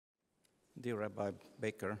dear Rabbi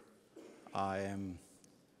Baker, I'm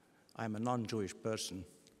a non-Jewish person.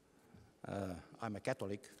 I'm a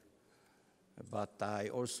Catholic, but I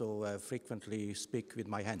also frequently speak with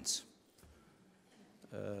my hands.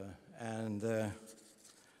 And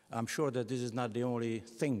I'm sure that this is not the only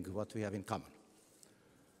thing what we have in common.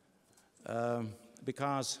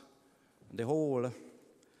 Because the whole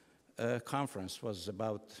conference was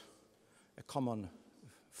about a common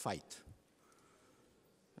fight,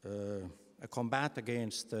 a combat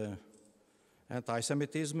against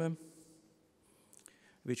anti-Semitism,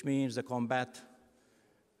 which means the combat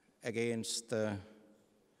against the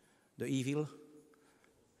evil,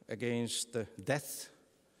 against death,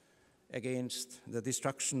 against the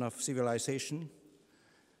destruction of civilization,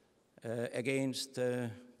 against the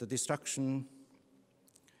destruction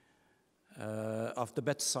of the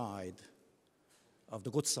bad side, of the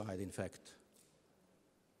good side, in fact,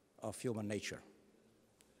 of human nature.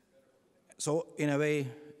 So, in a way,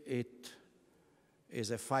 it is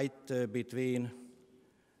a fight between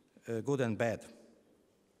good and bad.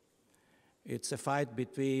 It's a fight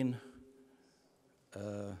between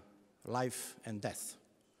life and death.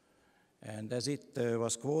 And as it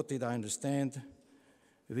was quoted, I understand,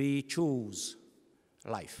 we choose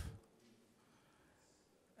life.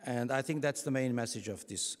 And I think that's the main message of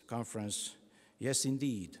this conference. Yes,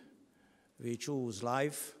 indeed, we choose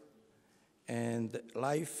life, and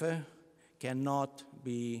life can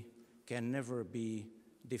never be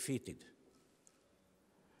defeated.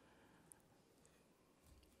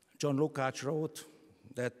 John Lukács wrote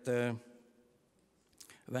that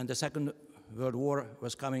when the Second World War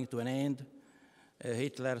was coming to an end,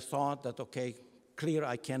 Hitler thought that, okay, clear,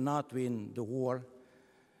 I cannot win the war,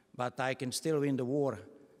 but I can still win the war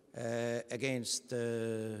against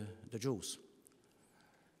the Jews.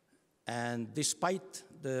 And despite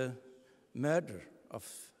the murder of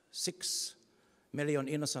 6 million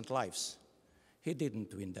innocent lives, he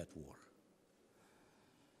didn't win that war.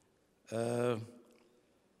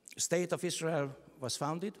 State of Israel was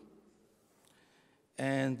founded,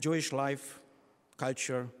 and Jewish life,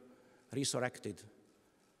 culture resurrected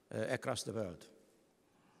across the world.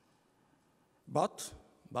 But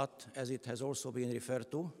as it has also been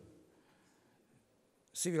referred to,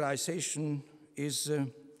 civilization is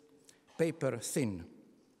paper thin.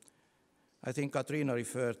 I think Katrina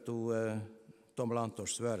referred to Tom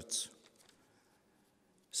Lantor's words.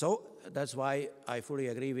 So that's why I fully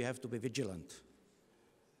agree we have to be vigilant.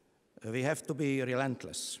 We have to be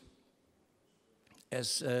relentless.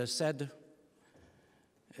 As said,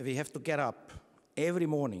 we have to get up every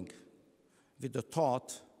morning with the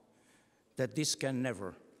thought that this can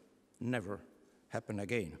never, never happen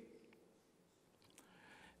again.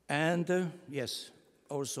 And yes,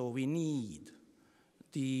 also we need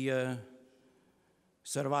the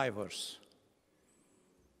survivors,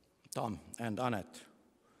 Tom and Annette,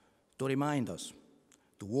 to remind us,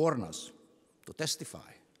 to warn us, to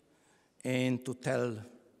testify, and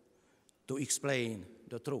to explain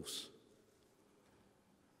the truth.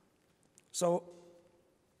 So,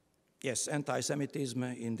 yes, anti-Semitism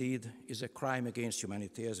indeed is a crime against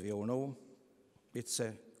humanity, as we all know. It's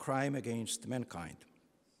a crime against mankind.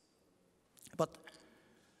 But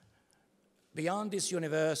beyond this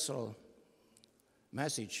universal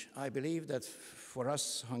message, I believe that for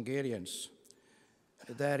us Hungarians,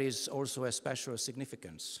 there is also a special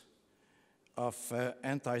significance of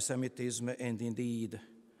anti-Semitism and indeed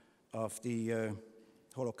of the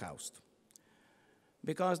Holocaust.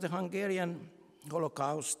 Because the Hungarian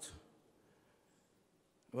Holocaust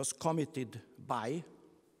was committed by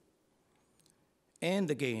and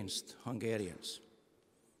against Hungarians.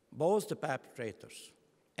 Both the perpetrators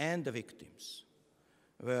and the victims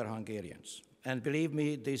were Hungarians. And believe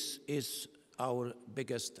me, this is our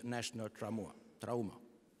biggest national trauma.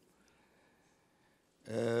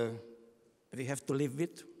 We have to live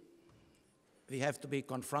with, we have to be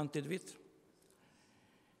confronted with,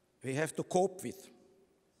 we have to cope with.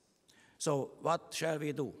 So what shall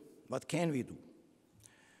we do? What can we do?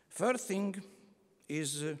 First thing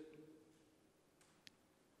is,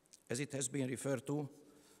 as it has been referred to,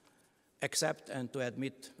 accept and to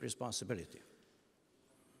admit responsibility.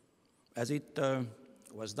 As it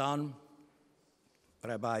was done,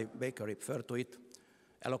 Rabbi Baker referred to it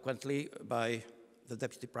eloquently by the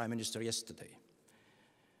Deputy Prime Minister yesterday.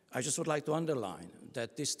 I just would like to underline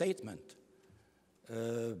that this statement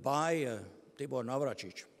by Tibor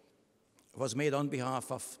Navracsics was made on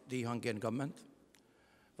behalf of the Hungarian government,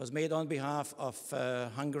 was made on behalf of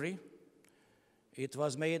Hungary, it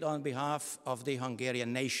was made on behalf of the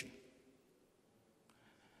Hungarian nation.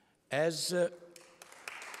 As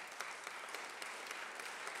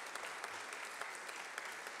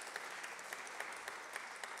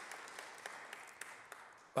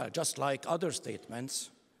well, just like other statements,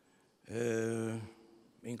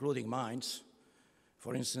 including mine,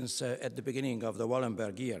 for instance, at the beginning of the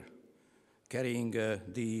Wallenberg year, carrying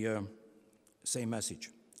the same message.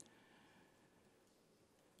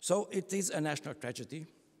 So it is a national tragedy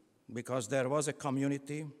because there was a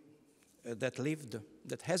community that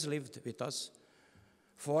has lived with us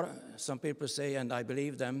for, some people say, and I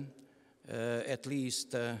believe them, at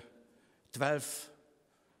least 12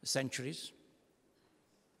 centuries.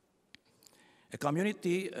 A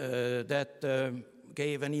community that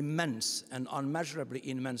gave an immense and unmeasurably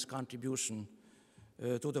immense contribution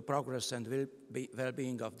to the progress and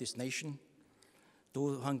well-being of this nation,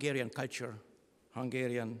 to Hungarian culture,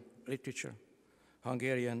 Hungarian literature,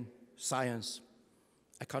 Hungarian science,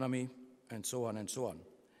 economy, and so on and so on.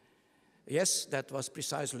 Yes, that was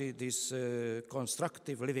precisely this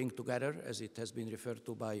constructive living together, as it has been referred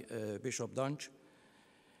to by Bishop Danch.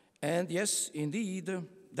 And yes, indeed,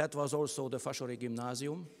 that was also the Fasori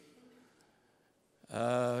Gymnasium,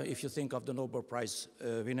 if you think of the Nobel Prize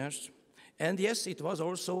winners. And yes, it was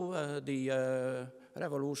also the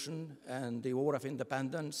revolution and the War of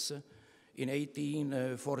Independence in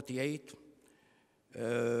 1848,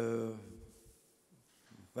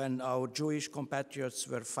 when our Jewish compatriots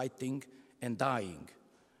were fighting and dying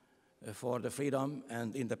for the freedom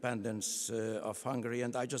and independence of Hungary.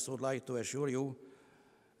 And I just would like to assure you,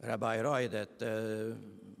 Rabbi Roy, that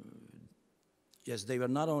yes, they were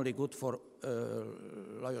not only good for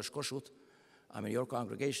Lajos Kossuth, I mean your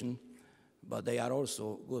congregation, but they are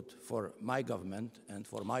also good for my government and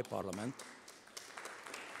for my parliament.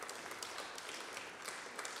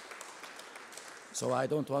 So I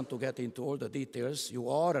don't want to get into all the details. You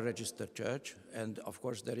are a registered church, and of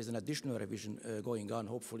course there is an additional revision going on,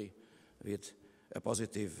 hopefully with a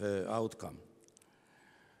positive outcome.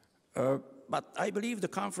 But I believe the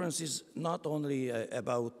conference is not only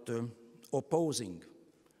about opposing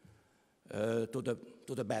to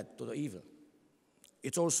the bad, to the evil.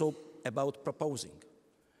 It's also about proposing.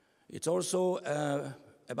 It's also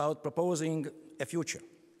about proposing a future.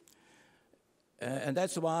 And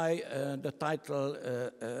that's why the title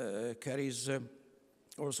carries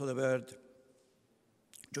also the word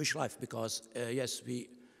Jewish life, because yes, we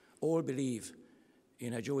all believe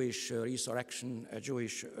in a Jewish resurrection, a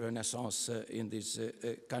Jewish renaissance in this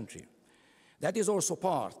country. That is also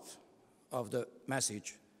part of the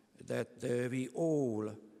message that we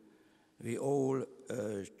all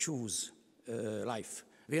choose life.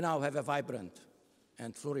 We now have a vibrant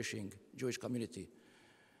and flourishing Jewish community.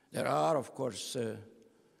 There are, of course,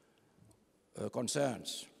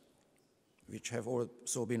 concerns which have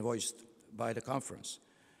also been voiced by the conference.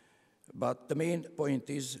 But the main point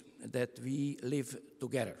is that we live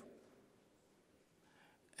together.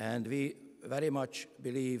 And we very much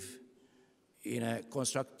believe in a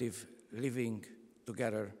constructive living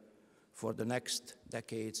together for the next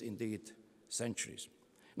decades, indeed centuries.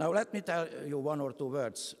 Now let me tell you one or two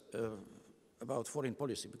words about foreign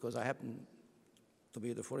policy, because I happen to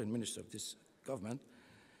be the foreign minister of this government.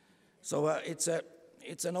 So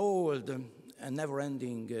it's an old and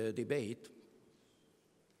never-ending debate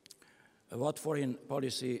what foreign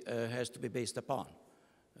policy has to be based upon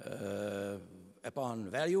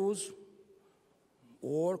values,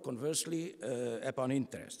 or conversely upon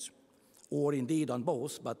interests, or indeed on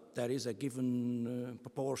both, but there is a given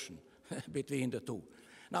proportion between the two.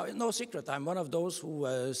 Now, it's no secret, I'm one of those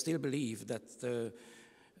who still believe that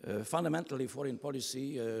fundamentally foreign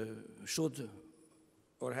policy should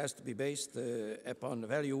or has to be based upon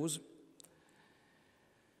values.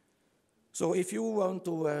 So if you want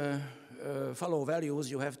to follow values,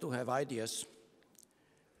 you have to have ideas.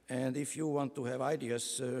 And if you want to have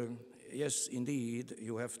ideas, yes, indeed,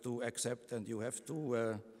 you have to accept and you have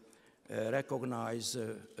to recognize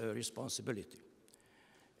responsibility.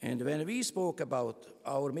 And when we spoke about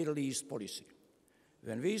our Middle East policy,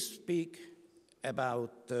 when we speak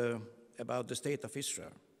about the state of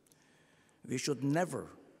Israel, we should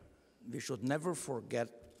never forget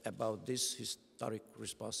about this historic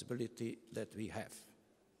responsibility that we have.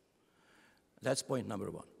 That's point number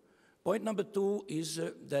one. Point number two is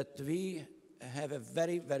that we have a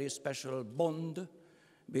very, very special bond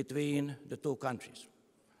between the two countries.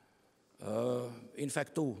 In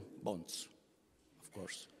fact, two bonds, of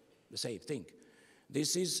course, the same thing.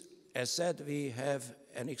 This is, as said, we have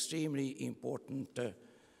an extremely important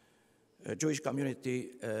Jewish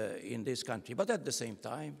community in this country. But at the same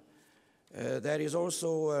time, there is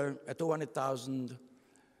also a 200,000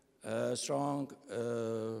 strong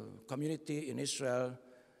community in Israel,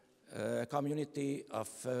 a community of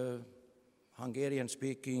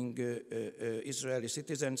Hungarian-speaking Israeli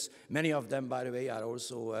citizens. Many of them, by the way, are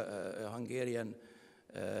also Hungarian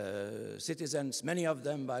citizens. Many of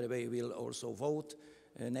them, by the way, will also vote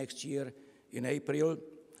next year in April.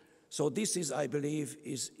 So this is, I believe,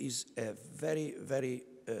 is a very, very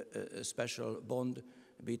special bond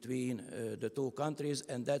between the two countries,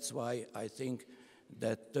 and that's why I think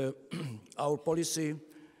that our policy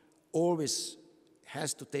always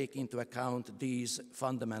has to take into account these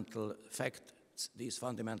fundamental facts, these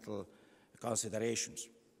fundamental considerations.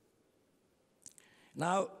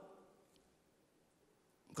 Now,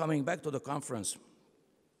 coming back to the conference,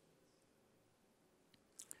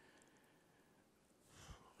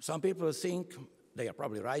 some people think, they are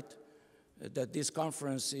probably right, that this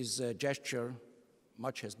conference is a gesture,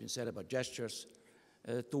 much has been said about gestures,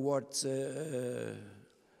 towards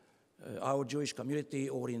our Jewish community,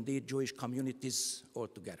 or indeed Jewish communities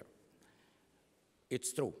altogether.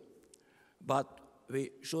 It's true. But we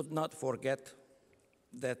should not forget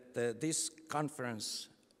that this conference,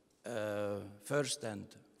 first and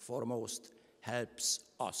foremost, helps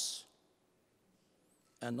us,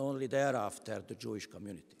 and only thereafter the Jewish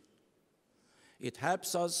community. It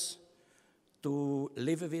helps us to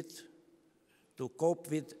live with, to cope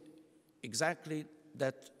with exactly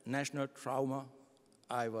that national trauma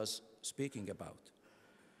I was speaking about.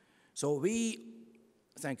 So we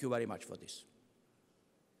thank you very much for this.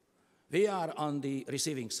 We are on the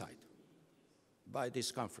receiving side by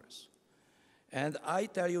this conference. And I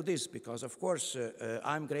tell you this because, of course,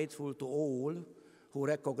 I'm grateful to all who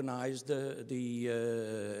recognized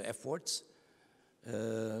the efforts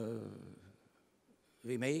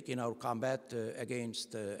we make in our combat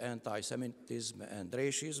against anti-Semitism and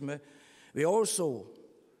racism. We also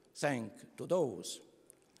thank to those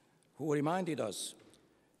who reminded us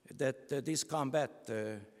that this combat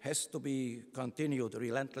has to be continued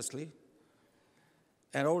relentlessly,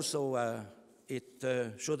 and also it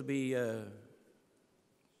should be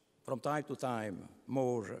from time to time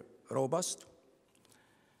more robust.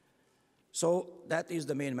 So that is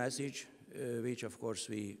the main message, which of course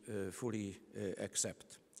we fully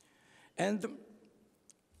accept. And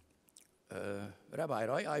Rabbi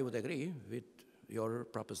Roy, I would agree with your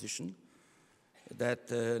proposition that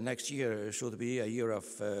next year should be a year of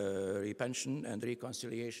repentance and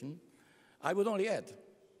reconciliation. I would only add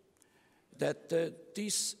that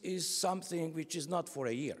this is something which is not for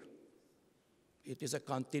a year. It is a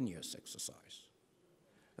continuous exercise.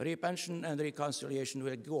 Repentance and reconciliation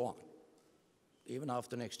will go on, even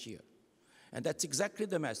after next year. And that's exactly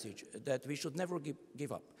the message, that we should never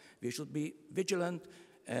give up. We should be vigilant,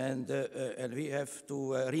 and we have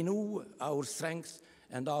to renew our strength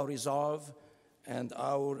and our resolve and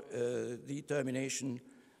our determination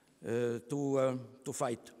to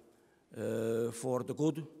fight for the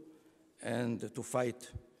good and to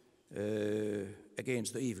fight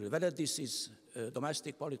against the evil. Whether this is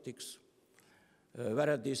domestic politics,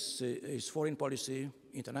 whether this is foreign policy,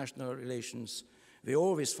 international relations, we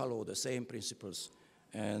always follow the same principles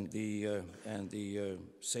and the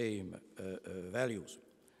same values.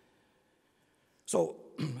 So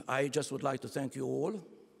I just would like to thank you all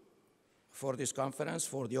for this conference,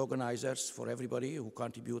 for the organizers, for everybody who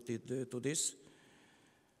contributed to this.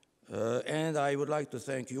 And I would like to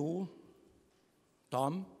thank you,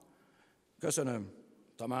 Tom. Köszönöm,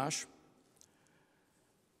 Tamás.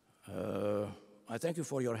 I thank you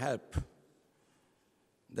for your help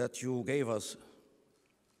that you gave us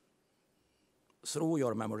through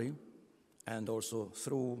your memory and also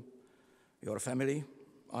through your family,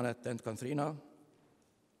 Annette and Katrina.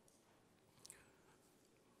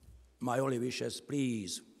 My only wish is,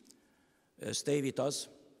 please stay with us.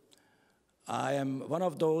 I am one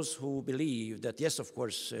of those who believe that, yes, of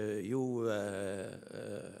course, you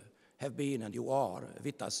have been and you are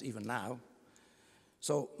with us even now.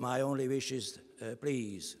 So my only wish is,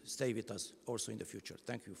 please stay with us also in the future.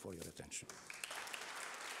 Thank you for your attention.